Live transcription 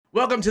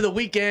Welcome to the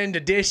weekend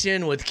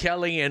edition with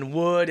Kelly and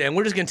Wood, and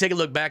we're just going to take a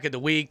look back at the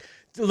week,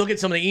 look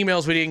at some of the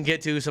emails we didn't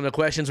get to, some of the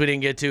questions we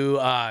didn't get to,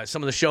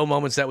 some of the show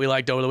moments that we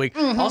liked over the week.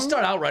 I'll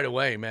start out right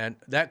away, man.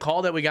 That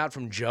call that we got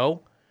from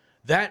Joe,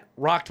 that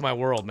rocked my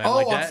world, man.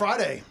 Oh, on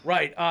Friday.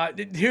 Right.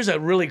 Here's a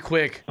really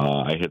quick.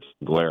 I hit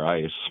some glare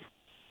ice,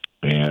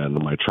 and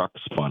my truck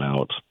spun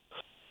out.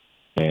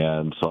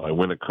 And so I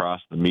went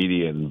across the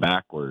median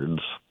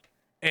backwards.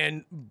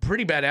 And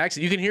pretty bad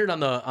accident. You can hear it on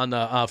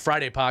the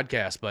Friday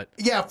podcast, but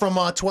Yeah, from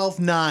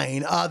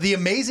 12-9. The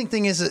amazing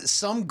thing is that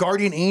some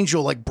guardian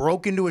angel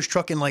broke into his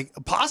truck and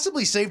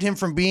possibly saved him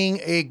from being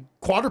a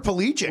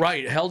quadriplegic.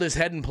 right, held his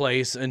head in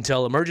place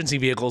until emergency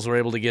vehicles were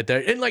able to get there.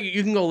 And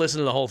you can go listen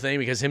to the whole thing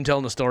because him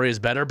telling the story is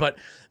better. But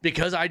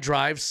because I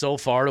drive so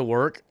far to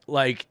work,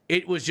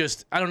 it was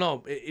just, I don't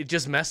know, it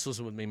just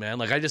messes with me, man.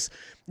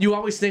 You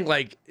always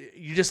think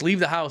you just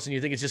leave the house and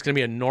you think it's just gonna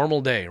be a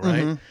normal day,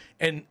 right?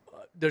 And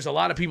there's a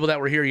lot of people that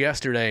were here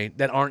yesterday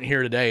that aren't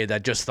here today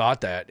that just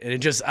thought that. And it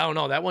just, I don't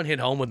know, that one hit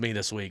home with me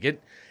this week. It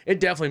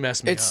definitely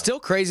messed me up. It's still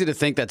crazy to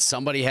think that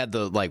somebody had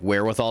the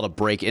wherewithal to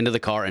break into the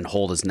car and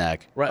hold his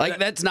neck. Right.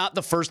 That's not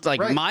the first,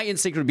 Right. My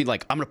instinct would be I'm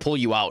going to pull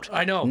you out.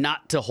 I know.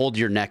 Not to hold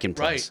your neck in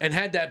place. Right. And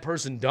had that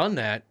person done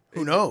that,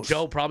 Who knows?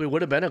 Joe probably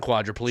would have been a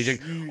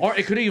quadriplegic. Or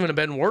it could have even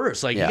been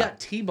worse. He Yeah. got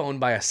T-boned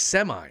by a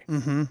semi.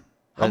 Mm-hmm.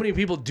 How many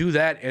people do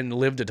that and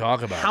live to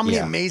talk about it? How many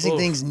Yeah. amazing Oof.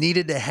 things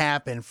needed to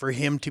happen for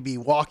him to be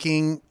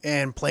walking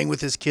and playing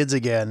with his kids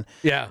again?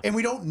 Yeah. And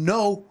we don't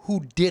know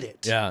who did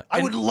it. Yeah. I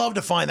And- would love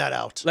to find that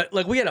out.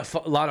 We had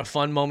a lot of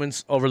fun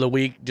moments over the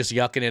week, just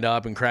yucking it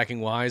up and cracking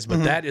wise.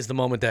 But that is the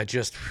moment that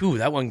just,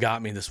 that one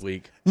got me this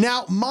week.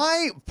 Now,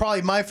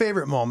 probably my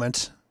favorite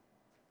moment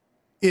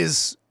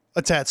is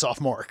a tad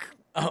sophomore.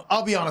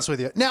 I'll be honest with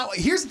you. Now,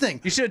 here's the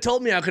thing. You should have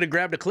told me. I could have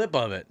grabbed a clip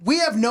of it. We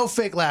have no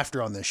fake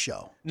laughter on this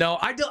show. No,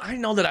 I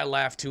know that I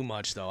laugh too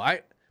much, though.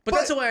 But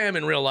that's the way I am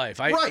in real life.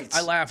 Right.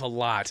 I laugh a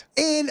lot.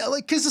 And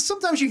because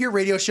sometimes you hear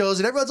radio shows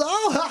and everyone's,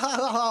 oh, ha, ha,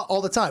 ha, ha,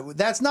 all the time.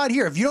 That's not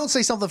here. If you don't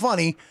say something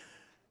funny,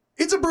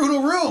 it's a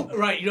brutal room.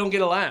 Right, you don't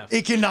get a laugh.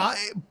 It cannot.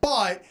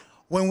 But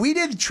when we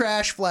did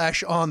Trash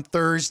Flash on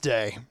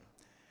Thursday,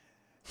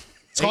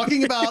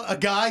 talking about a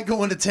guy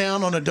going to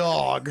town on a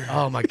dog,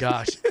 Oh my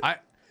gosh.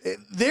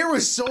 there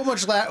was so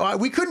much laugh.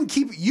 We couldn't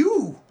keep.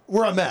 You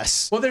were a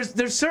mess. Well,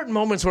 there's certain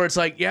moments where it's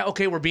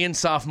okay, we're being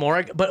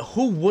sophomoric, but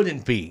who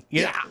wouldn't be?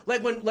 Yeah.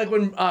 Like when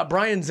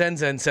Brian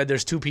Zenzen said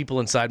there's two people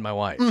inside my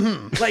wife.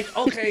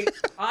 Okay,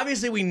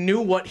 obviously we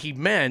knew what he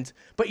meant,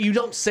 but you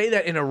don't say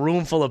that in a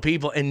room full of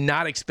people and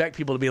not expect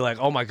people to be like,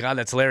 oh my God,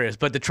 that's hilarious.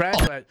 But the trash,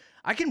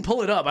 I can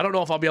pull it up. I don't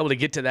know if I'll be able to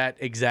get to that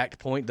exact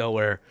point though,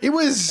 where It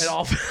was. it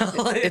all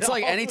fell. It's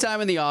like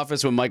anytime in the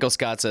office when Michael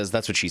Scott says,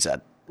 that's what she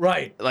said.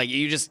 Right.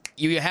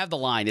 You have the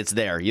line, it's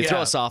there. You throw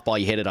Yeah. a softball,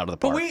 you hit it out of the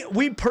But park.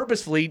 we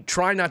purposefully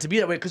try not to be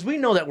that way because we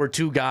know that we're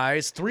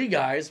three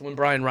guys when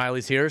Brian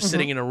Riley's here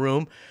sitting in a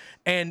room,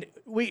 and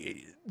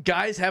we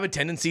guys have a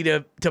tendency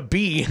to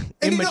be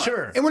and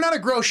immature. and we're not a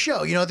gross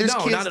show. There's No,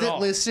 kids not at that all.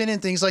 listen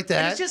and things like And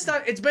that. it's just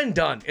not. It's been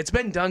done. It's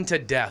been done to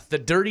death. The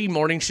dirty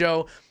morning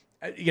show.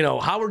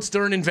 Howard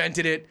Stern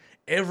invented it.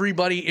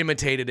 Everybody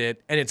imitated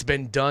it, and it's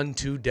been done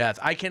to death.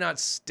 I cannot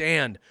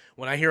stand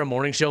when I hear a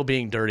morning show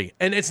being dirty.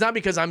 And it's not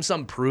because I'm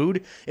some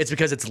prude. It's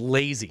because it's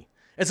lazy.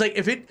 It's like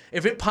if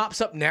it pops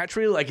up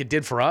naturally like it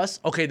did for us,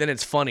 okay, then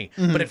it's funny.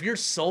 But if your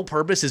sole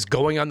purpose is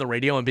going on the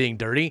radio and being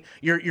dirty,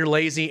 you're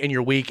lazy and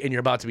you're weak and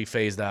you're about to be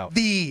phased out.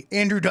 the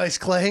Andrew Dice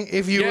Clay,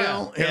 if you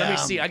will. Here, let me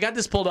see. I got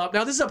this pulled up.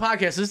 Now this is a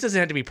podcast, so this doesn't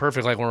have to be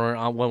perfect like when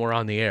we're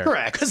on the air.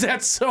 Correct. Because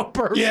that's so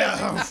perfect.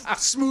 Yeah.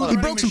 Smooth. He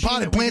broke some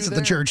potted plants at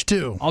the church,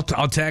 too. I'll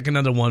tack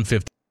another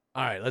 150.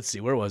 All right, let's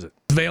see. Where was it?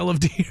 Veil of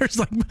Tears.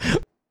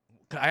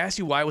 I asked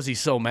you why was he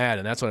so mad,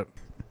 and that's what.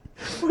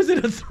 Was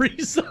it a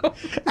threesome?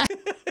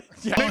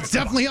 It's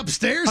definitely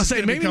upstairs. I'll It's say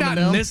gonna be maybe coming not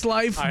down. in this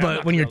life, All right, I'm but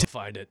not when gonna you're be able to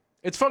find it,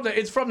 it's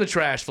from the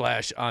Trash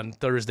Flash on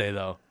Thursday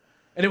though,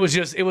 and it was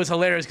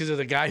hilarious because there's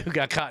a guy who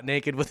got caught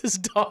naked with his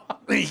dog.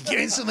 He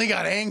instantly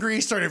got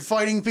angry, started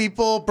fighting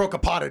people, broke a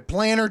potted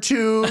plant or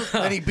two,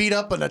 then he beat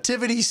up a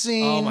nativity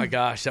scene. Oh my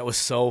gosh, that was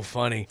so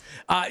funny.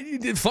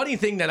 The funny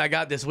thing that I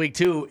got this week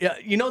too,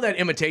 you know that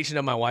imitation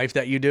of my wife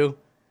that you do?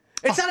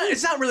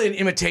 It's not really an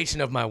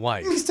imitation of my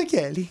wife. Mr.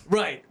 Kelly.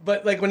 Right,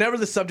 but whenever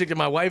the subject of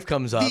my wife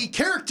comes up, The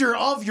character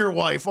of your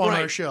wife on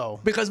our right,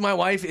 show. because my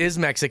wife is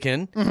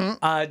Mexican,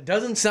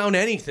 doesn't sound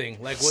anything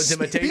like Wood's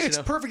imitation It's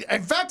of. perfect.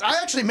 In fact, I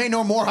actually may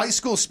know more high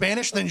school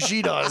Spanish than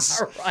she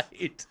does.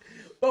 Right.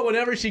 But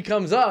whenever she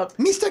comes up,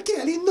 Mr.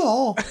 Kelly,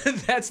 no.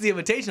 that's the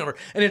imitation of her.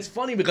 And it's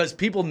funny because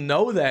people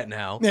know that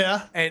now.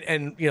 Yeah.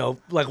 And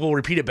we'll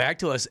repeat it back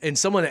to us. And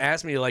someone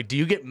asked me, do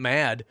you get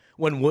mad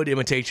when Wood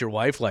imitates your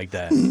wife like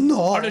that?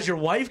 No. Or does your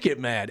wife get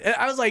mad? And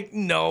I was like,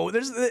 no,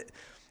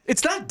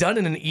 it's not done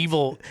in an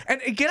evil. And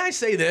can I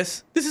say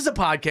this? This is a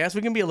podcast.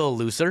 We can be a little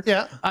looser.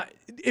 Yeah.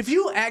 if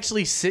you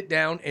actually sit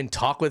down and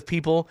talk with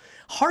people,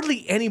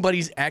 hardly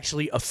anybody's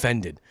actually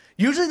offended.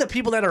 Usually the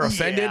people that are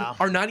offended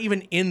are not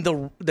even in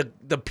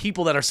the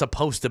people that are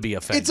supposed to be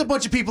offended. It's a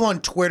bunch of people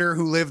on Twitter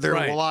who live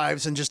their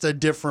lives in just a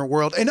different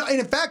world. And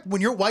in fact, when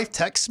your wife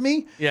texts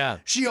me,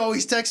 she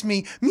always texts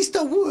me,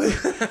 Mr. Wood.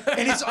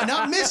 And it's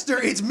not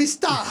Mr., it's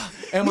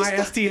Mr.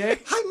 M-I-S-T-A?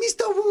 Hi,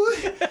 Mr.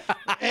 Wood.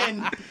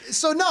 And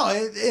so, no,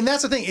 and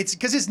that's the thing. It's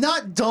because it's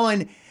not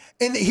done.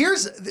 And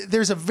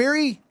there's a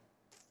very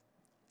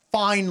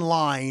fine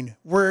line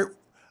where,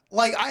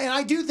 like,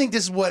 I do think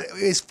this is what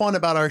is fun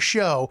about our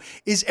show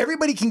is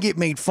everybody can get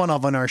made fun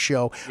of on our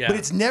show, but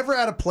it's never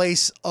at a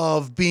place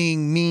of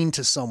being mean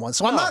to someone.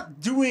 So I'm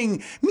not doing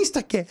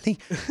Mr. Kelly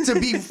to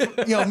be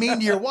mean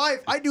to your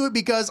wife. I do it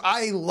because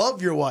I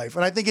love your wife,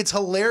 and I think it's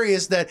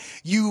hilarious that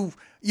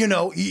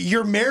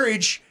your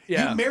marriage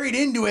you married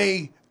into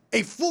a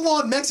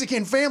full-on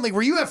Mexican family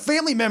where you have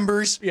family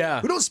members who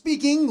don't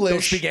speak English.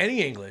 Don't speak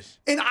any English.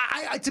 And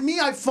to me,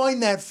 I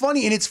find that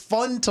funny, and it's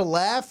fun to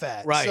laugh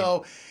at. Right.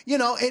 So,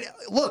 and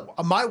look,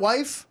 my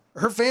wife,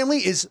 her family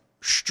is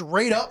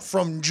straight up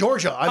from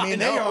Georgia. I mean,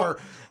 they are.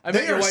 I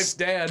met your wife's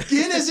dad.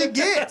 Skin as it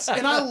gets,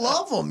 and I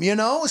love them.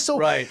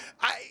 So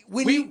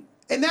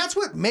and that's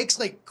what makes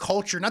like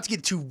culture. Not to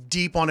get too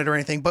deep on it or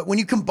anything, but when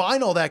you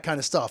combine all that kind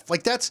of stuff,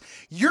 like that's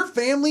your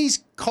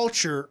family's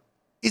culture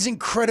is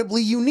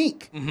incredibly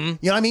unique. Mm-hmm. You know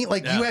what I mean?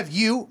 Like you have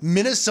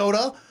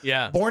Minnesota,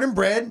 born and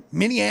bred,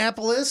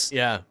 Minneapolis,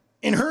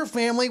 in her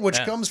family, which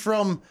comes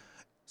from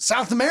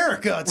South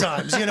America at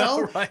times,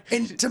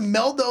 and to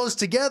meld those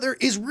together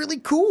is really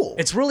cool.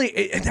 It's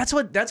really, and that's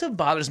what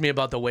bothers me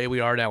about the way we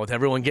are now with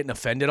everyone getting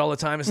offended all the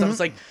time and stuff. It's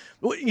like,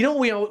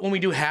 when we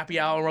do happy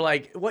hour, we're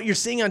like, what you're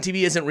seeing on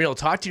TV isn't real.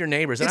 Talk to your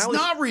neighbors. And it's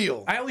not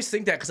real. I always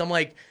think that because I'm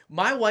like,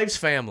 my wife's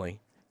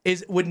family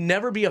would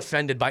never be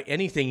offended by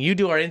anything you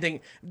do or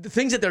anything. The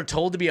things that they're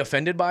told to be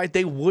offended by,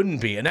 they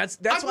wouldn't be. And that's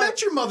I've why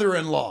met your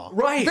mother-in-law.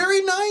 Right.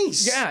 Very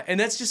nice. Yeah, and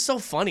that's just so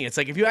funny. It's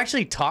like if you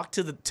actually talk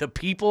to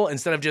people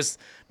instead of just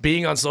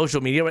being on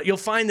social media, you'll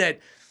find that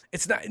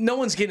it's not no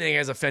one's getting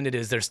as offended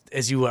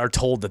as you are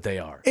told that they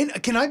are. And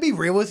can I be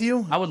real with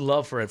you? I would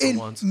love for it for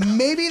once.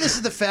 Maybe this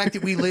is the fact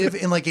that we live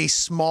in like a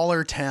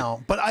smaller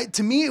town, but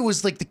to me it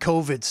was like the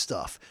COVID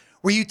stuff.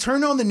 Where you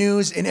turned on the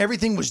news and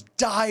everything was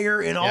dire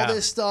and all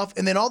this stuff,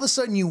 and then all of a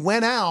sudden you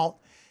went out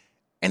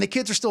and the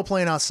kids are still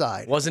playing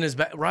outside. Wasn't as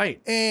bad,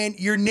 right? And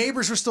your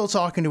neighbors were still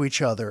talking to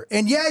each other.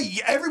 And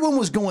everyone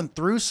was going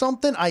through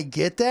something. I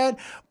get that,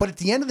 but at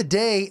the end of the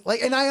day,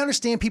 and I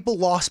understand people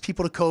lost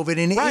people to COVID,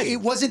 and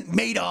it wasn't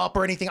made up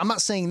or anything. I'm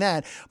not saying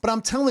that, but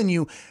I'm telling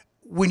you,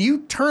 when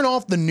you turn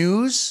off the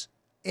news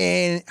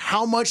and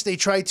how much they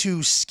try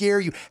to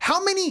scare you,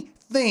 how many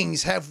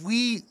things have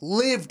we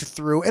lived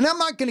through, and I'm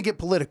not going to get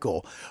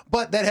political,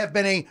 but that have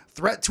been a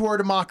threat to our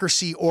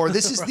democracy, or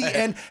this is the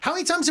end. How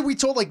many times have we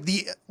told like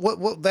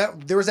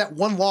there was that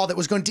one law that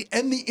was going to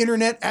end the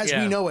internet as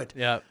we know it?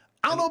 Yeah.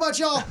 I don't know about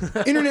y'all.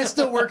 Internet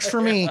still works for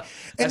me.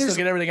 And I still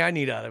get everything I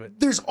need out of it.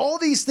 There's all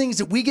these things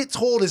that we get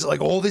told is like,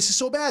 oh, this is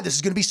so bad. This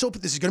is going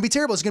to be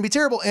terrible. It's going to be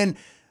terrible. And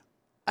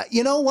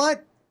you know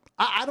what?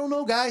 I don't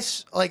know,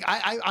 guys. Like,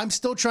 I'm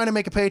still trying to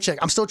make a paycheck.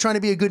 I'm still trying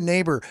to be a good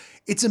neighbor.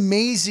 It's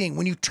amazing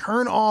when you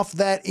turn off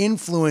that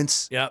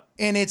influence. Yep.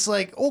 And it's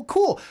like, oh,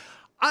 cool.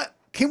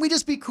 Can we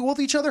just be cool with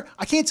each other?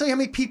 I can't tell you how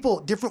many people,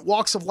 different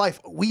walks of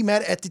life, we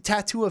met at the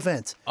tattoo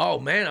event. Oh,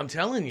 man, I'm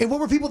telling you. And what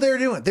were people there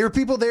doing? There were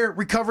people there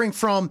recovering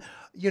from,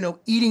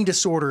 eating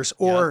disorders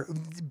or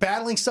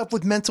battling stuff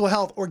with mental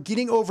health or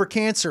getting over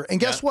cancer. And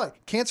guess what?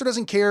 Cancer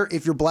doesn't care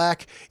if you're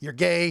black, you're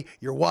gay,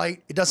 you're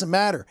white. It doesn't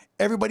matter.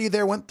 Everybody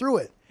there went through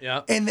it.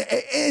 Yeah.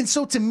 And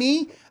so to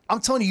me, I'm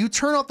telling you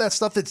turn off that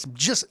stuff that's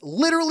just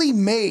literally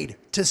made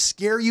to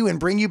scare you and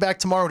bring you back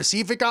tomorrow to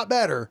see if it got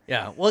better.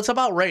 Yeah. Well, it's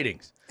about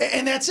ratings.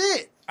 And that's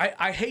it.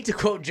 I hate to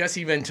quote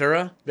Jesse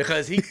Ventura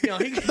because he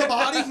the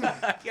body.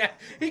 Yeah,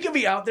 he can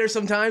be out there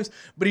sometimes,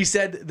 but he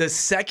said the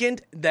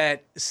second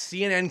that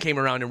CNN came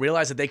around and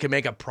realized that they could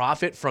make a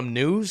profit from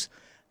news,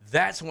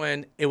 that's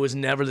when it was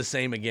never the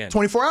same again.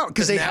 24 hours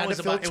because they had to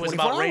fill 24 it was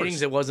about hours.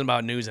 ratings. It wasn't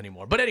about news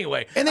anymore. But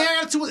anyway, and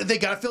they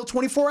got to fill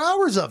 24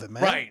 hours of it,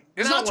 man. Right.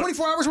 It's not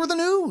 24 hours worth of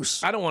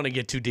news. I don't want to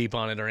get too deep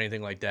on it or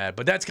anything like that,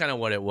 but that's kind of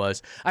what it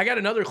was. I got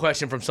another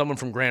question from someone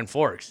from Grand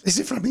Forks. Is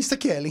it from Mr.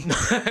 Kelly?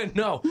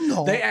 No.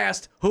 They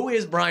asked, who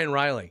is Brian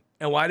Riley?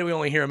 And why do we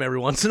only hear him every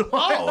once in a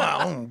while? Oh,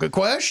 wow. Good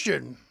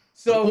question.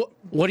 So,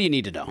 what do you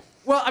need to know?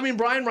 Well, I mean,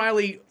 Brian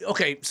Riley,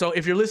 okay, so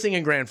if you're listening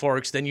in Grand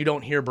Forks, then you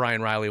don't hear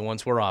Brian Riley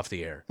once we're off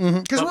the air.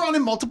 Because we're on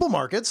in multiple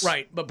markets.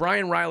 Right, but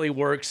Brian Riley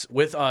works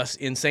with us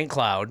in St.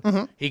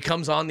 Cloud. He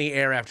comes on the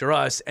air after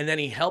us, and then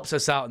he helps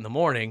us out in the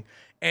morning.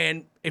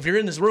 And if you're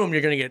in this room,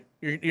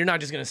 you're not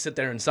just going to sit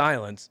there in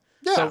silence.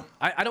 Yeah. So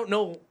I don't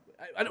know.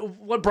 I don't,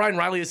 what Brian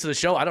Riley is to the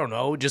show, I don't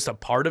know. Just a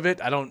part of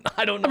it. I don't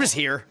know. I'm just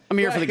here. I'm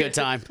here for the good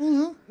time.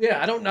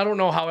 Yeah, I don't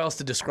know how else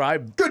to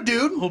describe Good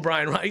dude. who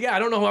Brian Riley. Yeah, I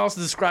don't know how else to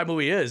describe who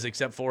he is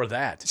except for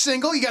that.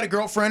 Single. You got a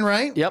girlfriend,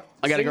 right? Yep,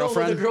 I got Single a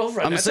girlfriend. with a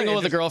girlfriend. I'm That's single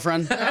like with a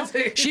girlfriend.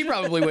 like- She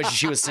probably wishes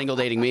she was single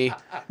dating me.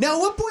 Now, at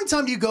what point in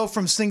time do you go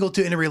from single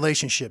to in a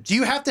relationship? Do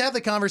you have to have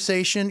the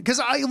conversation? Because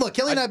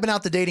Kelly and I have been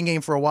out the dating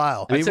game for a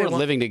while. I mean, say we're one-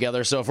 living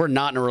together, so if we're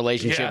not in a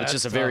relationship, Yeah, it's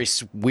just a that's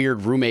very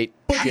weird roommate.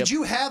 But did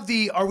you have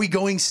the? Are we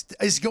going?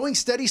 Is going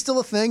steady still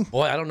a thing?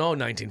 Boy, I don't know.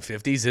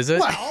 1950s, is it?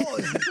 Well,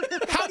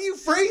 how do you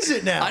phrase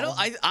it now?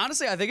 I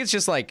honestly, I think it's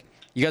just like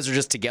you guys are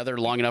just together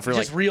long enough. You're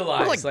Just like,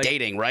 realize, we're like like-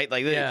 dating, right?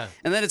 Like, Yeah.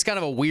 And then it's kind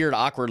of a weird,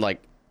 awkward,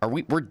 like,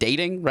 we're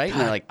dating, right? And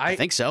they're like, I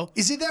think so.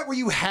 Is it that where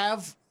you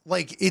have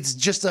like it's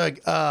just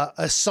a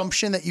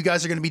assumption that you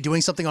guys are going to be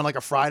doing something on like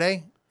a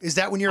Friday? Is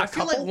that when you're a I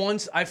feel couple? like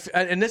once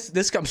and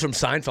this comes from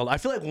Seinfeld. I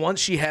feel like once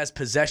she has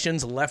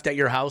possessions left at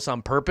your house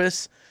on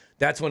purpose,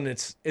 that's when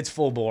it's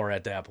full bore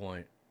at that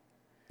point.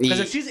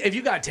 Because if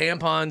you got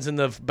tampons in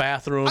the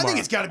bathroom, I think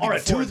it's gotta be or a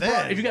before toothbrush.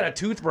 then. If you got a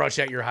toothbrush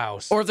at your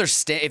house, Or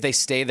if they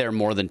stay there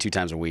more than 2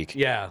 times a week.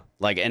 yeah,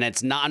 Like, and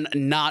it's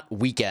not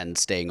weekend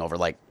staying over,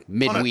 like on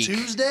a midweek.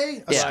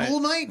 Tuesday, a Yeah. school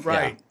night,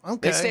 Right.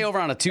 Okay. They stay over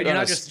on a you're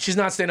not she's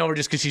not staying over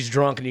just because she's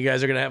drunk and you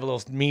guys are gonna have a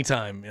little me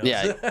time. you know?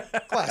 Yeah,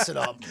 Class it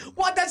up.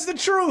 What? That's the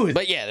truth.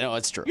 but yeah, no,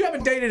 it's true. You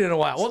haven't dated in a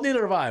while. Well,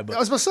 neither have I. I But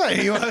was about to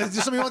say,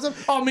 does somebody want some?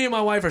 oh, me and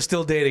my wife are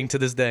still dating to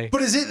this day.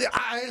 But is it?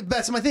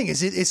 That's my thing.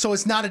 Is it? So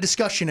it's not a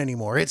discussion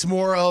anymore. It's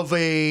more of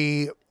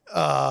a.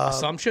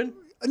 Assumption?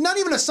 Not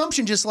even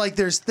assumption, just like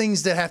there's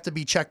things that have to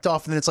be checked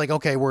off, and then it's like,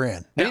 okay, we're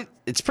in.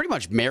 It's pretty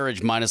much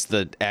marriage minus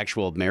the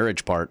actual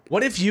marriage part.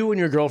 What if you and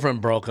your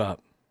girlfriend broke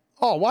up?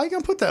 Oh, why are you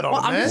gonna put that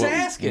on, I'm man? just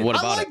asking. What I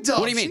about like it? Dubs.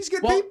 What do you mean? He's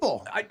good Well,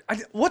 people.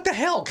 What the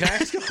hell? Can I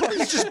ask you a question?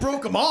 He just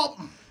broke them up.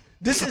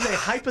 This is a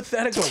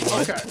hypothetical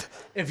one. Okay.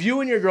 If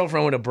you and your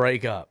girlfriend were to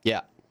break up,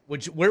 Yeah.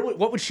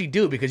 what would she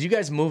do? Because you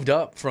guys moved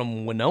up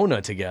from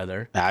Winona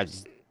together.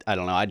 I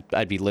don't know.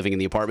 I'd be living in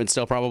the apartment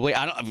still probably.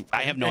 I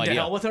have no And to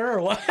idea. hell with her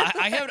or what?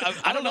 I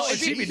don't know what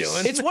she'd be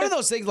doing. It's one of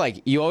those things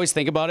like you always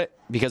think about it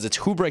because it's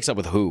who breaks up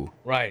with who.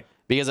 Right.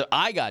 Because if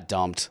I got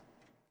dumped,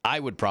 I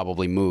would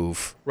probably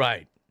move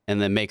Right.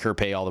 and then make her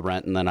pay all the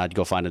rent, and then I'd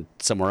go find it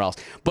somewhere else.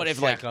 But if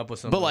shack up with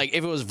but somebody. like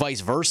if it was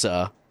vice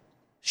versa,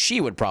 she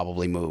would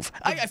probably move.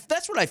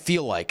 That's what I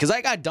feel like because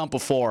I got dumped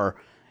before,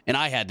 and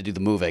I had to do the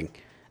moving,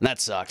 and that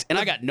sucked. And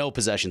I got no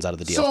possessions out of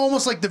the deal. So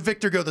almost like the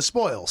victor go the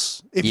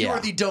spoils. If you Yeah. are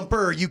the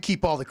dumper, you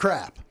keep all the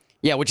crap.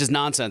 Yeah, which is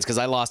nonsense because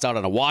I lost out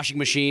on a washing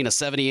machine, a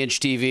 70-inch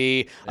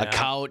TV, a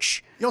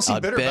couch. You don't seem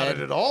a bitter bed. about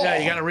it at all. Yeah,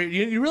 you gotta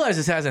you realize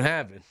this hasn't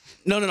happened.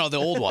 No, the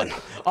old one.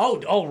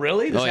 Oh,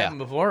 really? This Oh, yeah. happened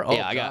before? Oh,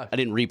 yeah, I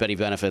didn't reap any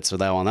benefits for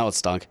that one. That one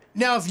stunk.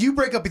 Now, if you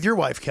break up with your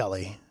wife,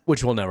 Kelly,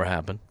 Which will never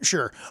happen.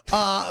 sure.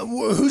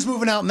 Who's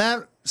moving out in that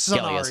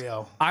Kelly is.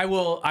 scenario? I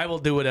will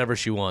do whatever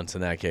she wants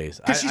in that case.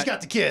 Because she's got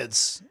the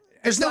kids.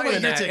 There's no Not way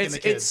even you're that. taking It's, the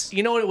kids.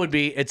 you know what it would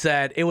be? It's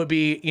that it would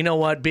be, you know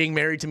what, being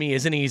married to me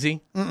isn't easy.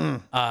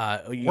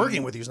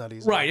 Working with you is not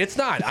easy. Right, it's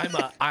not.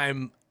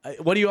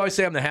 What do you always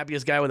say? I'm the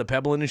happiest guy with a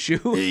pebble in his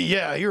shoe.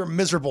 Yeah, you're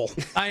miserable.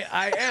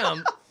 I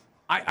am.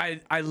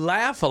 I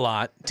laugh a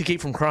lot to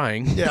keep from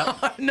crying. Yeah.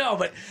 No,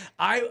 but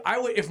I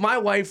would, if my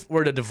wife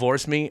were to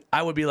divorce me,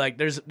 I would be like,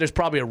 there's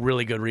probably a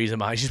really good reason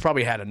behind. She's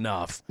probably had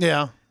enough.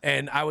 Yeah.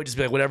 And I would just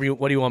be like, what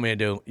do you want me to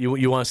do?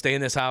 You want to stay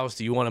in this house?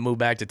 Do you want to move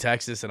back to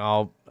Texas? And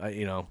I'll, I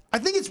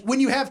think it's when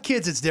you have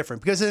kids, it's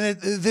different because then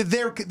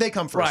they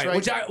come first,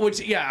 right?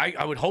 right?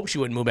 I would hope she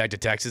wouldn't move back to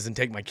Texas and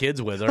take my kids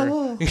with her.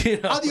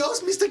 You know? Adios,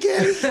 Mr.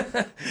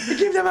 Kelly.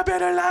 Give them a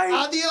better life.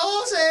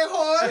 Adios,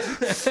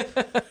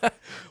 eh,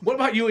 What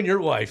about you and your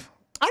wife?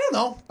 I don't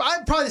know.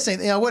 I'd probably the same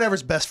thing.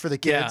 Whatever's best for the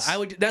kids. Yeah, I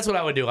would. That's what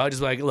I would do. I would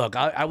just be like, look,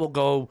 I will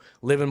go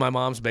live in my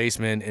mom's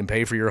basement and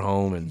pay for your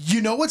home. And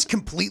You know what's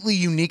completely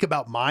unique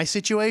about my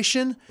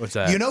situation? What's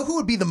that? You know who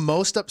would be the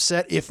most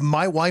upset if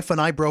my wife and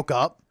I broke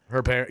up?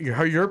 your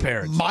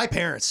parents. My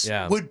parents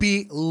Yeah. would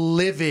be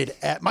livid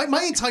at my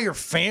entire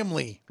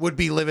family would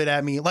be livid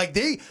at me. Like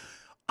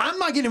I'm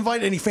not getting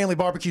invited to any family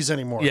barbecues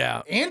anymore.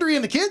 Yeah. Andrea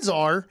and the kids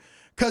are.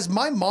 Because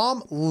my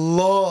mom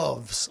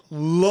loves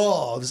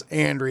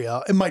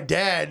Andrea. And my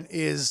dad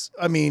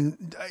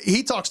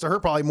he talks to her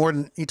probably more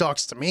than he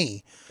talks to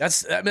me.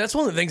 That's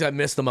one of the things I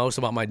miss the most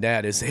about my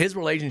dad is his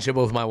relationship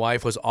with my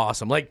wife was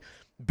awesome. Like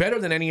better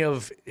than any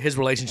of his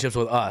relationships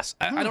with us.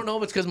 I don't know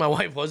if it's because my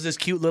wife was this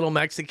cute little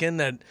Mexican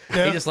that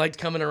Yeah. he just liked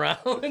coming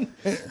around.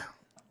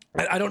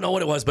 I don't know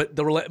what it was, but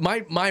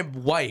my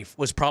wife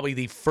was probably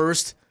the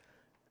first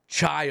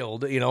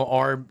child,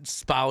 our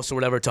spouse or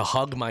whatever, to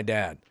hug my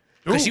dad.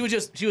 Because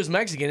she was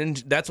Mexican, and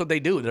that's what they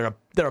do.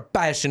 They're a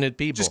passionate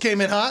people. Just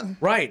came in hot.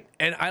 Right,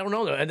 and I don't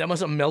know, and that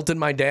must have melted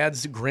my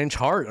dad's Grinch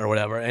heart or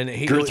whatever. And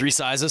he Grew 3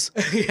 sizes.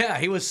 yeah,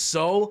 he was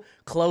so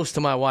close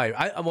to my wife.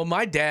 When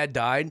my dad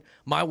died,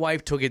 my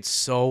wife took it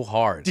so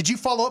hard. Did you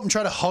follow up and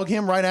try to hug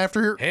him right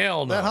after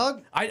Hell no. that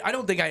hug? I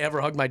don't think I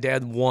ever hugged my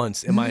dad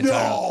once in my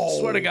entire life.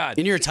 Swear to God.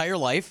 In your entire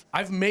life?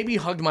 I've maybe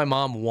hugged my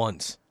mom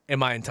once. in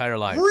my entire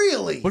life.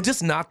 Really? We're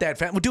just not that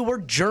fan. Dude, we're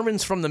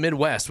Germans from the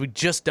Midwest. We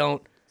just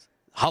don't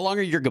How long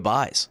are your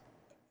goodbyes?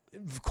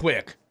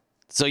 quick.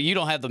 So you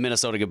don't have the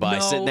Minnesota goodbye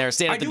sitting there,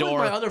 standing at the I do door.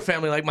 with my other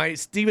family, like my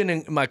Steven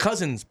and my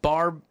cousins,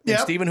 Barb and Yep.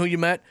 Steven, who you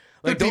met.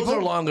 Like Good those people.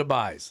 are long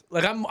goodbyes.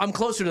 Like I'm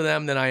closer to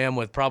them than I am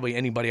with probably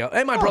anybody else.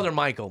 And my brother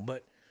Michael,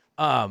 but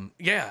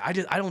yeah, I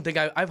don't think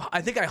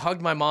I think I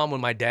hugged my mom when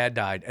my dad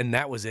died, and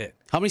that was it.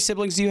 How many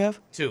siblings do you have?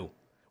 2.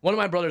 One of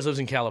my brothers lives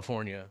in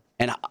California.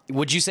 And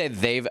would you say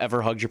they've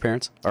ever hugged your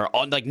parents, or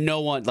like no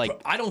one? Like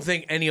I don't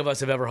think any of us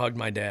have ever hugged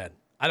my dad.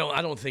 I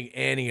don't think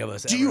any of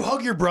us. Do ever. you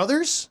hug your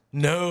brothers?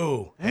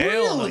 No.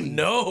 Hell Really?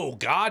 no.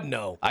 God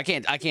no. I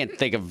can't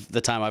think of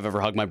the time I've ever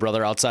hugged my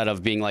brother outside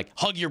of being like,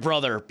 hug your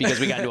brother because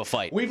we got into a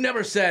fight. We've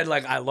never said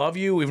like I love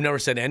you. We've never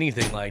said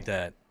anything like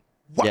that.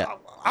 Wow. Yeah.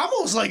 I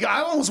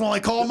almost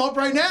want to call him up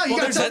right now. You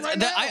got to tell him right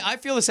now. I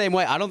feel the same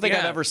way. I don't think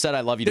I've Yeah. ever said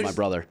I love you to my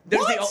brother.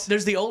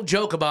 There's the old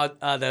joke about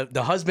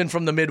the husband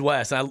from the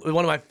Midwest. One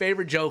of my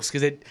favorite jokes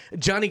because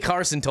Johnny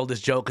Carson told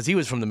this joke because he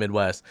was from the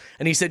Midwest,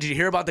 and he said, "Did you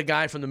hear about the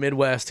guy from the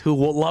Midwest who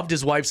loved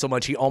his wife so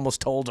much he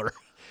almost told her?"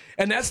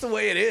 And that's the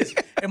way it is.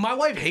 And my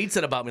wife hates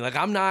it about me. Like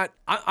I'm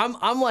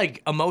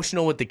like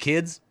emotional with the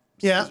kids.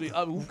 Yeah.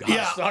 God,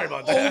 Yeah. sorry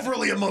about that.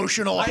 Overly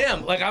emotional. I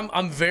am like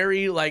I'm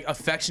very like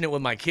affectionate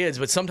with my kids,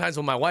 but sometimes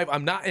with my wife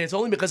I'm not, and it's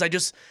only because I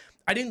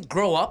didn't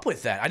grow up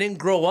with that. I didn't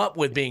grow up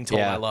with being told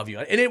Yeah. I love you,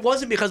 and it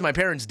wasn't because my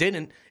parents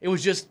didn't. It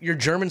was just you're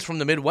Germans from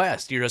the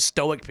Midwest. You're a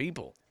stoic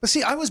people. But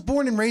see, I was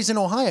born and raised in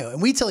Ohio,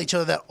 and we tell each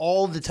other that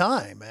all the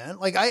time, man.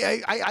 Like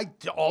I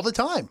all the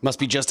time. Must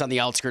be just on the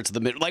outskirts of the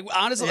mid. Like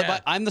honestly,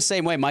 Yeah. I'm the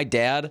same way. My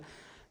dad,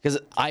 because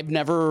I've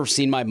never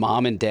seen my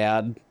mom and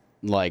dad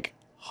like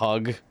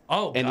hug.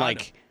 Oh, and God.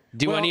 like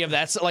do Well- any of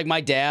that. So, like my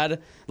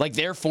dad, like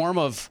their form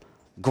of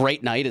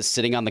great night is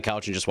sitting on the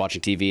couch and just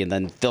watching TV, and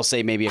then they'll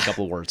say maybe a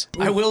couple of words.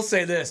 I will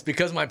say this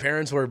because my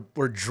parents were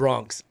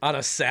drunks on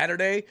a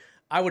Saturday.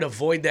 I would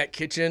avoid that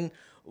kitchen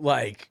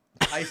like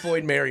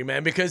typhoid Mary,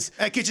 man, because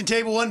That kitchen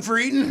table wasn't for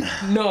eating.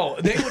 no,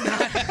 they would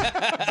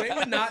not. They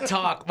would not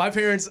talk. My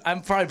parents.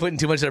 I'm probably putting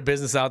too much of their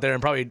business out there,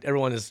 and probably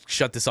everyone has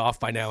shut this off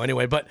by now,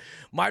 anyway. But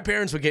my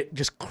parents would get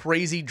just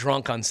crazy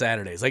drunk on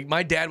Saturdays. Like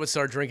my dad would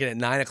start drinking at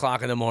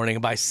 9:00 in the morning,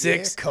 and by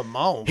 6, Yeah, come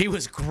on. he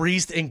was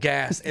greased and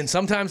gassed. And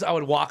sometimes I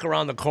would walk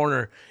around the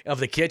corner of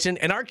the kitchen,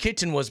 and our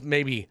kitchen was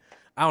maybe,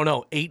 I don't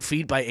know, 8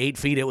 feet by 8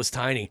 feet. It was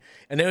tiny.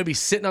 And they would be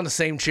sitting on the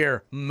same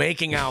chair,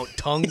 making out,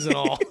 tongues and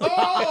all.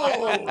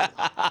 Oh,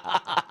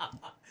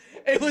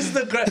 It was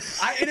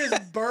it is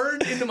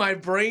burned into my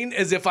brain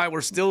as if I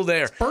were still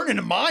there. burning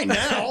to mine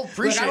now. Like,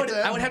 Appreciate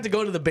that. I would have to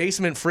go to the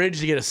basement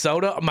fridge to get a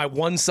soda. My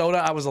one soda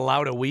I was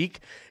allowed a week.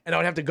 And I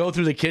would have to go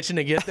through the kitchen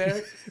to get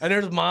there. And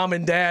there's mom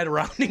and dad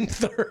rounding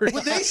third.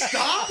 Would they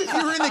stop if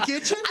you were in the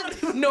kitchen? I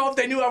don't even know if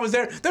they knew I was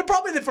there. They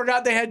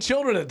forgot they had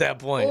children at that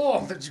point.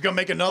 Oh, they're just gonna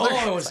make another.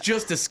 Oh, it was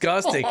just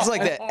disgusting. It's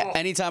like that.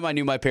 Anytime I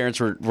knew my parents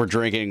were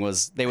drinking,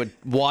 was they would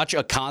watch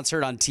a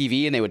concert on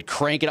TV and they would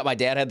crank it up. My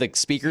dad had the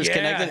speakers Yeah,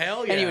 connected,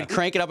 hell and he yeah. would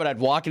crank it up, and I'd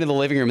walk into the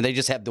living room, and they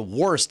just have the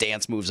worst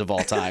dance moves of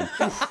all time.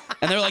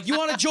 And they're like, "You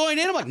want to join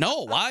in?" I'm like,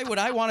 "No, why would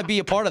I want to be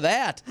a part of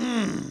that?"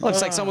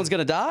 Looks like someone's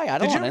gonna die. I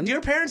don't want in. Do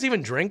your parents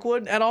even drink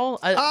wood at all?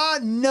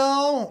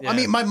 No. Yeah. I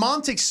mean, my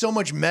mom takes so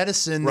much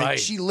medicine that Right.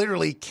 she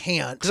literally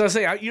can't. Because I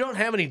say you don't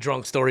have any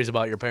drunk stories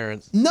about your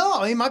parents. No,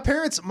 I mean, my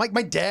parents, my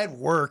dad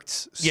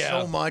worked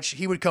Yeah. so much.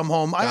 He would come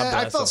home. I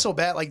bless felt him. so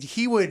bad. Like,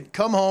 he would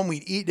come home,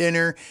 we'd eat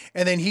dinner,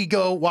 and then he'd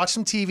go watch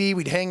some TV.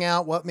 We'd hang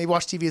out, maybe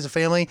watch TV as a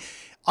family.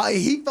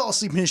 He fell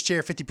asleep in his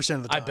chair 50%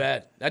 of the I time.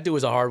 bet. That dude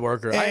was a hard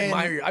worker. I And-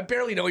 admire you. I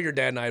barely know your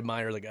dad, and I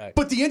admire the guy.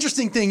 But the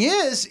interesting thing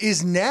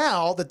is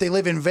now that they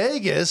live in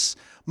Vegas,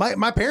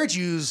 my parents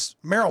use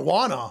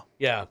marijuana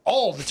Yeah.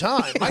 all the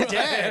time.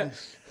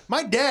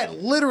 My dad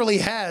literally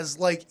has,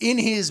 like, in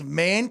his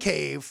man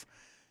cave,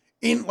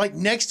 in like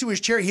next to his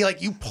chair,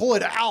 you pull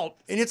it out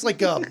and it's like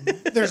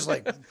there's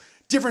like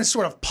different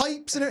sort of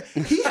pipes in it.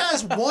 He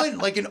has one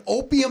like an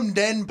opium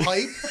den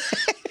pipe.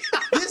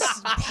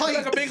 This pipe,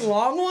 Like a big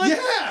long one?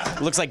 yeah.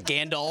 Looks like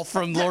Gandalf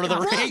from Lord of the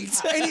Right.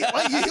 Rings. And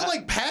he'll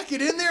like pack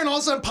it in there and all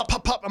of a sudden pop,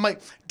 pop, pop. I'm like,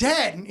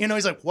 Dad,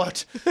 he's like,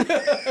 what?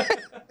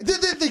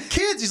 the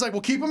kids, he's like,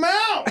 well, keep them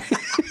out.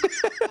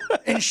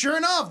 And sure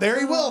enough, there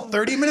he will.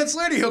 30 minutes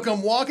later, he'll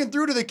come walking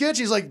through to the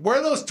kitchen. He's like, where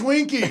are those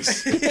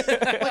Twinkies?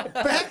 Like,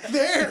 back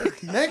there,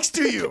 next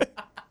to you.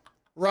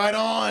 Right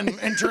on,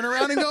 and turn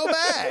around and go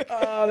back.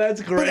 Oh,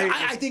 that's But great.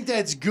 I think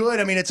that's good.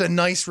 I mean, it's a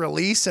nice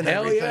release and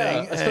Hell everything.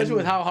 yeah. Especially And-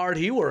 with how hard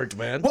he worked,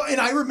 man. well,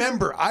 and I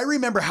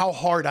remember how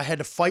hard I had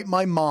to fight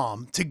my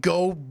mom to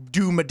go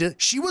do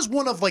she was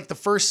one of like the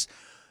first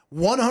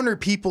 100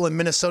 people in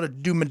Minnesota to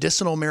do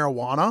medicinal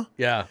marijuana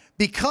Yeah.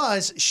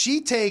 because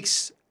she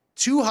takes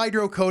 2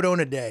 hydrocodone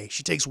a day.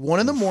 She takes 1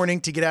 in the morning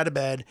to get out of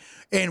bed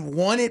and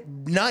 1 at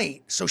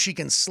night so she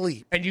can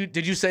sleep. And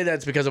did you say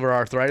that's because of her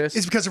arthritis?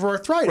 It's because of her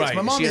arthritis. Right,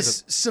 My mom she is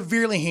has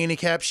severely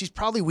handicapped. She's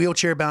probably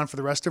wheelchair bound for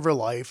the rest of her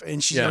life,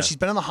 and she's Yeah. she's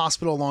been in the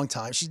hospital a long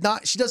time. She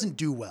doesn't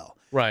do well.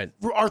 Right.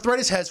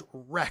 Arthritis has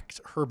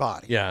wrecked her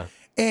body. Yeah.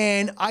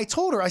 And I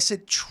told her, I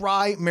said,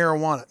 try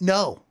marijuana.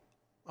 No.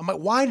 I'm like,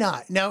 why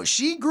not? Now,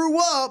 she grew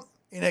up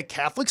in a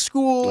Catholic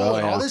school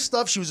and all this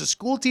stuff. She was a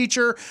school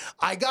teacher.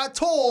 I got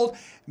told,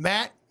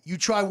 Matt, you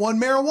try one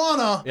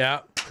marijuana, Yeah.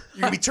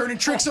 you're going to be turning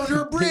tricks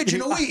under a bridge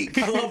in a week.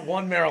 I love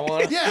one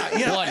marijuana. Yeah,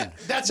 you know, One.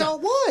 that's how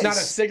it was. Not a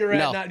cigarette,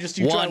 No, not just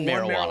you one try one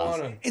marijuana.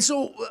 marijuana. And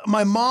so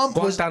my mom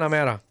was,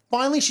 Guantanamera.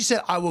 finally she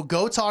said, I will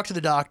go talk to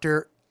the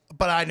doctor,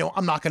 but I know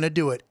I'm not going to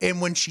do it. And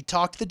when she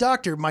talked to the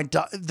doctor,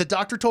 the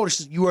doctor told her,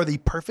 she said, you are the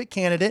perfect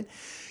candidate.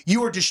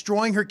 You are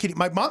destroying her kidney.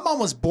 My mom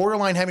was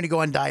borderline having to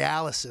go on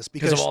dialysis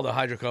Because of all the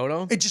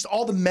hydrocodone? it just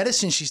all the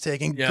medicine she's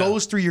taking Yeah.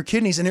 goes through your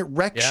kidneys and it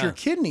wrecks Yeah. your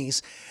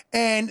kidneys.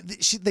 And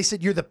they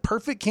said, you're the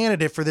perfect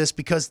candidate for this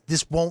because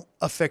this won't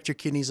affect your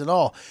kidneys at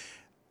all.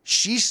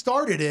 She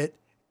started it.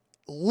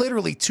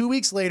 Literally 2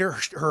 weeks later,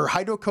 her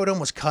hydrocodone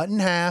was cut in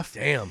half.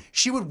 Damn.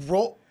 She would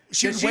roll.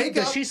 She would wake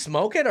Does up. she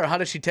smoke it or how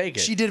does she take it?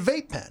 She did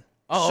vape pen.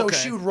 Oh, so okay.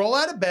 she would roll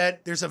out of bed.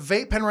 There's a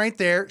vape pen right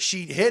there.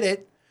 She'd hit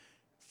it.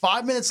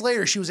 5 minutes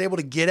later, she was able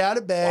to get out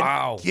of bed,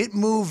 Wow. get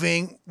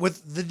moving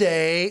with the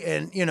day,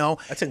 and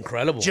That's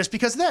incredible. just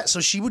because of that.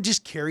 So she would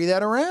just carry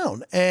that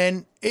around.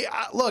 And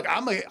look,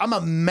 I'm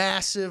a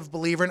massive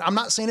believer, and I'm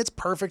not saying it's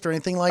perfect or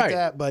anything like Right.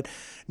 that, but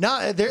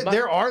no,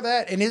 there are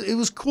that, and it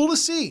was cool to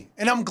see.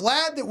 And I'm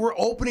glad that we're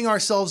opening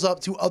ourselves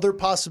up to other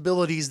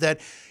possibilities that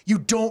you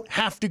don't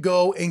have to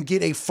go and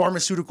get a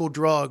pharmaceutical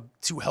drug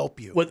to help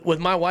you. with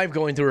my wife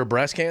going through her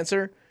breast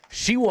cancer,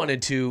 she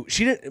wanted to.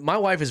 She didn't. My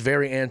wife is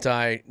very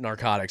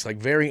anti-narcotics, like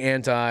very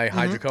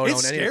anti-hydrocodone.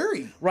 It's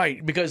scary.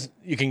 right? Because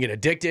you can get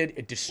addicted.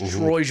 It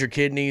destroys your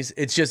kidneys.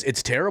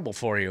 It's terrible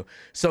for you.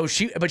 So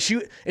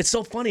it's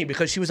so funny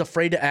because she was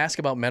afraid to ask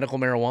about medical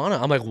marijuana.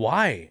 I'm like,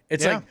 why?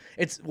 It's Yeah. like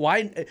it's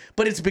why,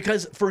 but it's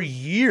because for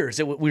years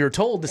we were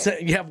told to say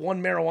you have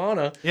one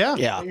marijuana. Yeah.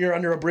 Yeah. You're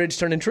under a bridge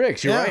turning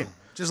tricks. You're right.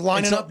 Just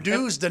lining And so- up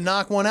dudes to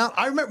knock one out.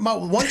 I remember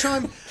one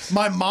time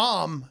my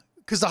mom,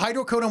 because the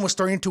hydrocodone was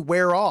starting to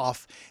wear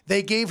off,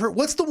 they gave her,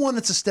 what's the one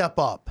that's a step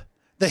up?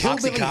 The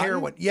hillbilly Oxycontin?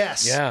 heroin.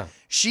 Yes. Yeah.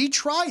 She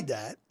tried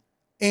that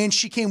and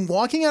she came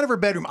walking out of her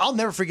bedroom. I'll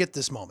never forget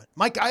this moment.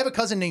 Mike, I have a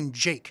cousin named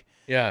Jake,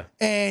 Yeah.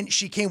 and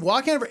she came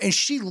walking out of her and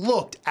she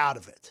looked out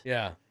of it.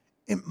 Yeah.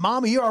 And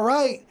Mama, you all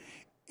right?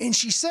 And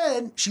she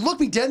said, she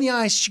looked me dead in the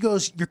eyes. She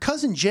goes, your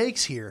cousin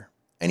Jake's here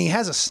and he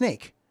has a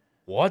snake.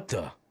 What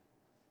the?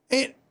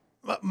 And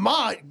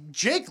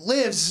Jake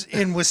lives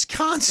in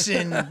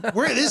Wisconsin.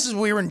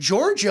 We were in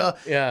Georgia.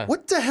 Yeah.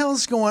 What the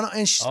hell's going on?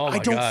 And Oh, I my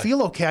don't God.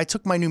 feel okay. I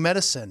took my new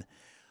medicine.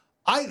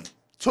 I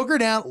took her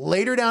down,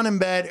 laid her down in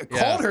bed,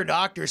 called her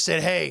doctor,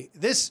 said, hey,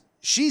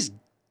 she's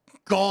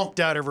gonked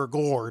out of her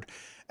gourd.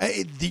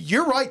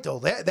 You're right, though.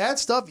 That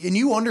stuff, and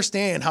you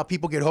understand how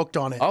people get hooked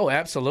on it Oh,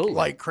 absolutely.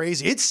 like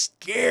crazy. It's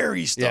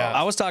scary stuff. Yeah.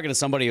 I was talking to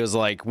somebody who was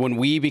like, when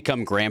we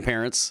become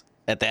grandparents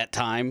at that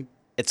time,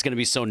 it's going to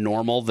be so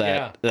normal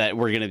that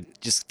we're going to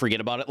just forget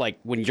about it. Like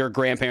when your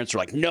grandparents were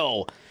like,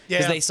 no,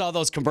 because Yeah. they saw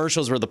those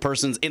commercials where the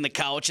person's in the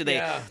couch and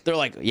Yeah. they're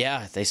like,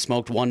 yeah, they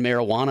smoked one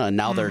marijuana and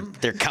now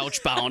they're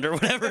couch bound or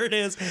whatever it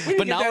is. need to But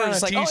get now that we're on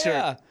just a like, oh t-shirt.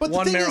 yeah. But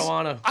One the thing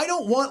marijuana. is, I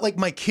don't want like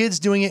my kids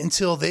doing it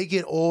until they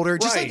get older,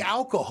 just Right. like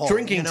alcohol.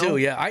 Drinking you know? too,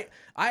 yeah.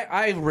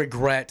 I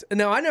regret.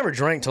 No, I never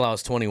drank till I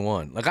was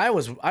 21. Like I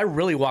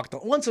really walked.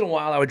 Once in a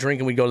while, I would drink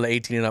and we'd go to the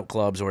 18 and up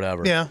clubs or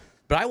whatever. Yeah.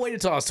 But I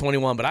waited till I was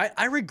 21. But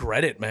I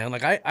regret it, man.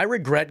 Like I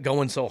regret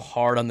going so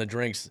hard on the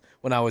drinks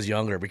when I was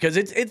younger because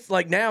it's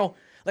like now,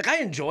 like I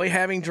enjoy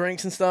having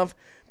drinks and stuff.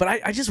 But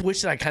I just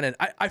wish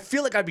that I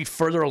feel like I'd be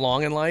further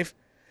along in life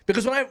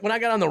because when I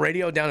got on the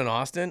radio down in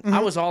Austin, I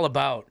was all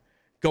about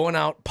going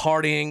out,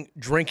 partying,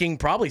 drinking,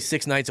 probably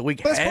 6 nights a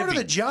week. But that's part of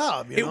heavy. the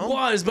job, you It know?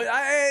 was, but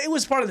it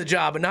was part of the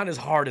job, but not as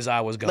hard as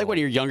I was going. Like when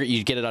you're younger,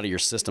 you get it out of your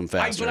system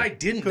faster. But I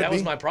didn't. Could That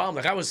was be. my problem.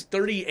 Like I was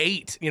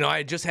 38. I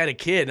had just had a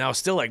kid, and I was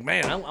still like,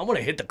 man, I want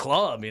to hit the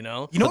club. You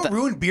know what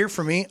ruined beer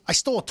for me? I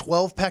stole a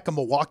 12-pack of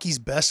Milwaukee's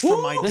Best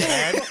from my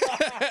dad.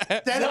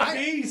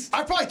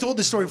 I probably told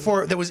this story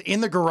before. That was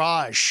in the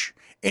garage.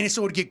 And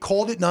so it would get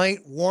cold at night,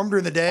 warm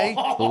during the day.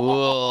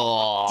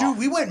 Dude,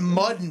 we went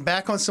mudding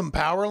back on some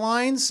power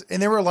lines,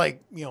 and there were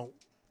like,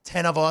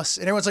 10 of us.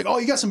 And everyone's like, oh,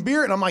 you got some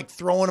beer? And I'm like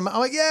throwing them out. I'm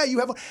like, yeah, you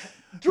have one.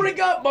 Drink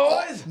up,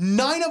 boys.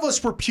 9 of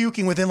us were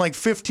puking within like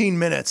 15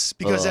 minutes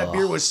because that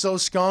beer was so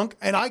skunk.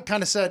 And I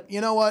kind of said,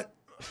 you know what?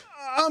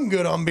 I'm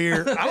good on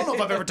beer. I don't know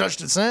if I've ever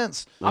touched it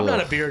since. I'm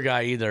not a beer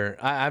guy either.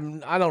 I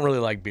don't really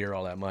like beer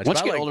all that much. Once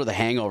But you I get like- older, the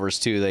hangovers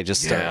too, they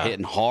just start Yeah.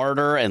 hitting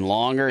harder and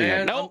longer. And you're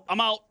like, Man, nope,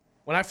 I'm out.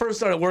 When I first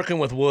started working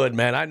with wood,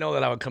 man, I know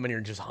that I would come in here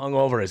just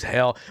hungover as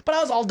hell. But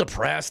I was all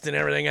depressed and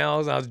everything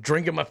else. I was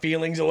drinking my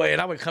feelings away, and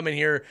I would come in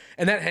here,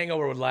 and that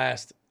hangover would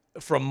last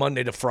from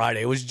Monday to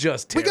Friday. It was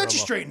just We terrible. got you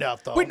straightened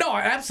out, though. No,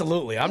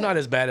 absolutely. I'm not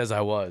as bad as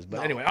I was.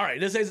 But anyway, all right.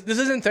 This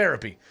isn't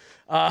therapy.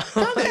 Yeah,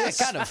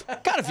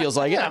 kind of feels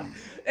like it.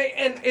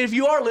 And if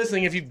you are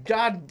listening,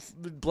 God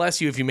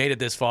bless you if you made it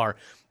this far,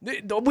 we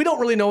don't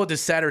really know what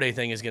this Saturday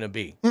thing is going to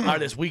be, or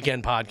this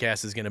weekend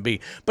podcast is going to be.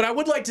 But I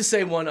would like to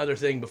say one other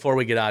thing before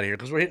we get out of here,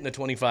 because we're hitting the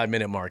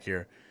 25-minute mark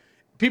here.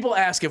 People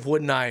ask if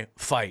Wood and I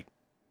fight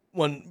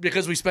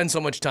because we spend so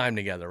much time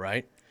together,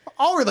 right?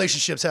 All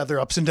relationships have their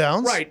ups and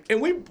downs. Right.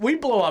 And we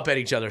blow up at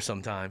each other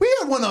sometimes. We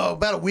had one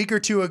about a week or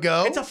two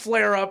ago. It's a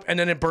flare up and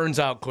then it burns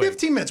out quick.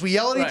 15 minutes. We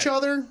yell at each Right.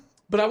 other.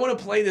 But I want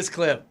to play this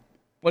clip.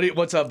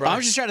 What's up, bro? I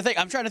was just trying to think.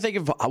 I'm trying to think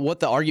of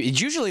what the argument.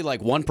 It's usually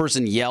like one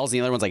person yells and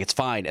the other one's like, "It's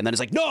fine," and then it's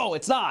like, "No,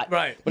 it's not."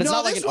 Right. But it's no,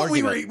 not like this an one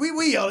argument.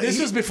 we yelled. This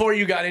was before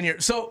you got in here.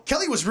 So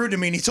Kelly was rude to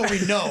me, and he told me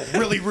no,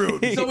 really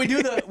rude. So we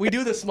do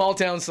the small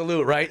town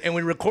salute, right? And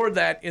we record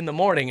that in the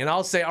morning. And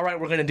I'll say, all right,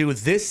 we're gonna do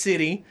this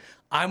city.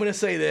 I'm gonna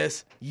say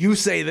this. You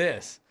say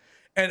this.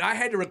 And I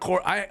had to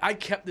record. I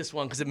kept this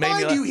one because it made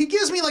me. Mind you, he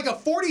gives me like a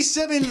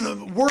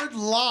 47-word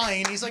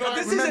line. He's like, all right,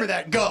 this remember isn't-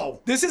 that. Go.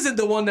 This isn't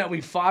the one that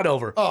we fought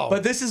over. Oh.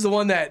 But this is the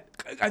one that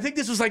I think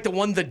this was like the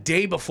one the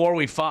day before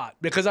we fought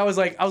because I was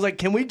like,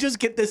 can we just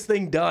get this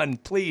thing done,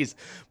 please?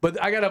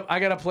 But I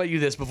gotta play you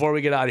this before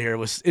we get out of here.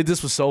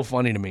 This was so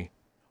funny to me.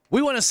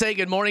 We want to say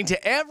good morning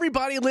to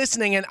everybody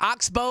listening in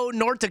Oxbow,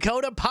 North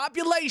Dakota.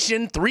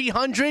 Population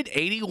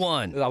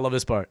 381. I love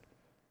this part.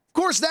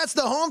 Of course, that's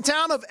the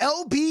hometown of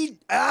LP.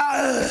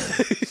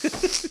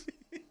 Of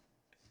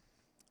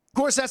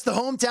course, that's the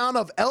hometown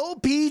of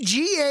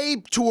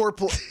LPGA Tour.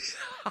 Why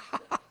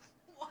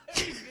are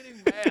you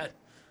getting mad?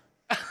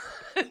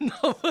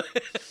 No.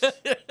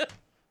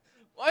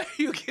 Why are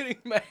you getting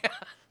mad?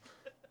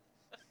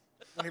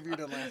 Whenever you're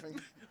done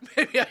laughing,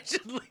 Maybe I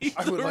should leave.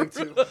 I would the like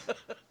room. to.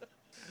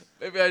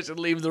 Maybe I should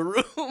leave the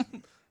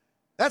room.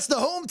 That's the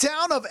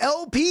hometown of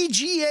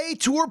LPGA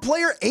Tour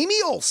player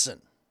Amy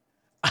Olson.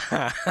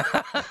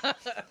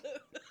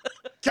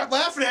 Kept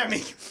laughing at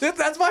me.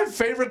 That's my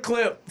favorite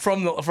clip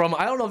from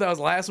I don't know if that was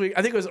last week.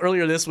 I think it was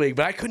earlier this week,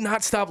 but I could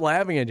not stop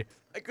laughing at you.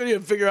 I couldn't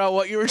even figure out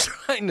what you were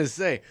trying to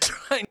say.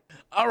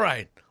 All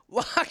right,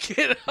 lock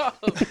it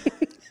up.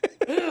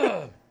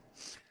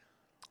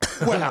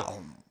 Wow.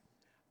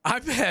 I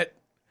bet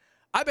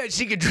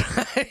she could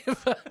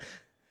drive.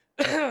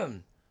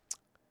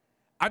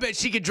 I bet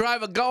she could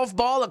drive a golf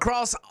ball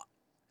across.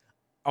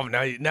 Oh,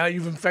 now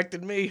you've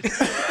infected me.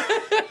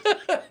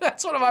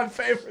 That's one of my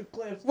favorite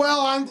clips.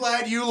 Well, I'm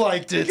glad you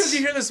liked it. Because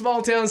you hear the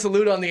small town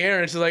salute on the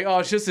air, and she's like, "Oh,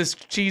 it's just this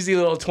cheesy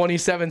little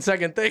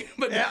 27-second thing."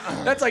 But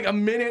that's like a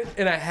minute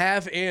and a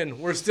half in.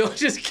 We're still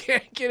just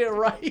can't get it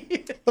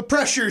right. The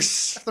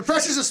pressures of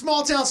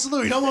small town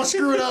salute. You don't want to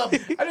screw it up.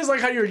 I just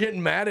like how you were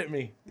getting mad at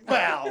me.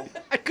 Wow.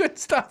 I couldn't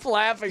stop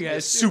laughing at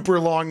you. Super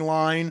long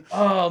line.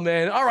 Oh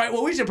man! All right,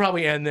 well we should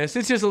probably end this.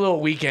 It's just a little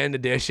weekend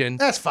edition.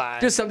 That's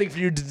fine. Just something for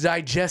you to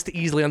digest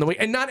easily on the week.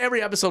 And not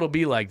every episode will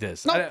be like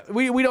this. Nope.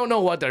 We don't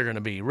know what they're going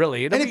to be,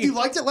 really. And if you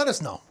liked it, let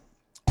us know.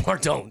 or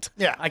don't.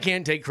 Yeah. I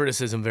can't take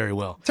criticism very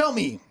well. Tell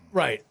me.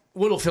 Right.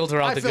 We'll filter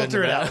out I the good and the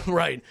filter it bad. out.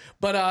 Right.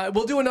 But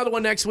we'll do another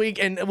one next week,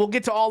 and we'll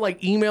get to all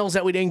like emails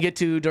that we didn't get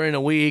to during the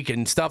week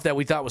and stuff that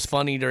we thought was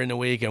funny during the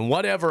week and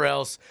whatever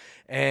else.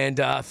 And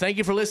thank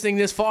you for listening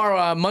this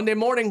far. Monday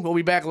morning, we'll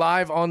be back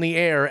live on the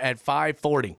air at 5:40.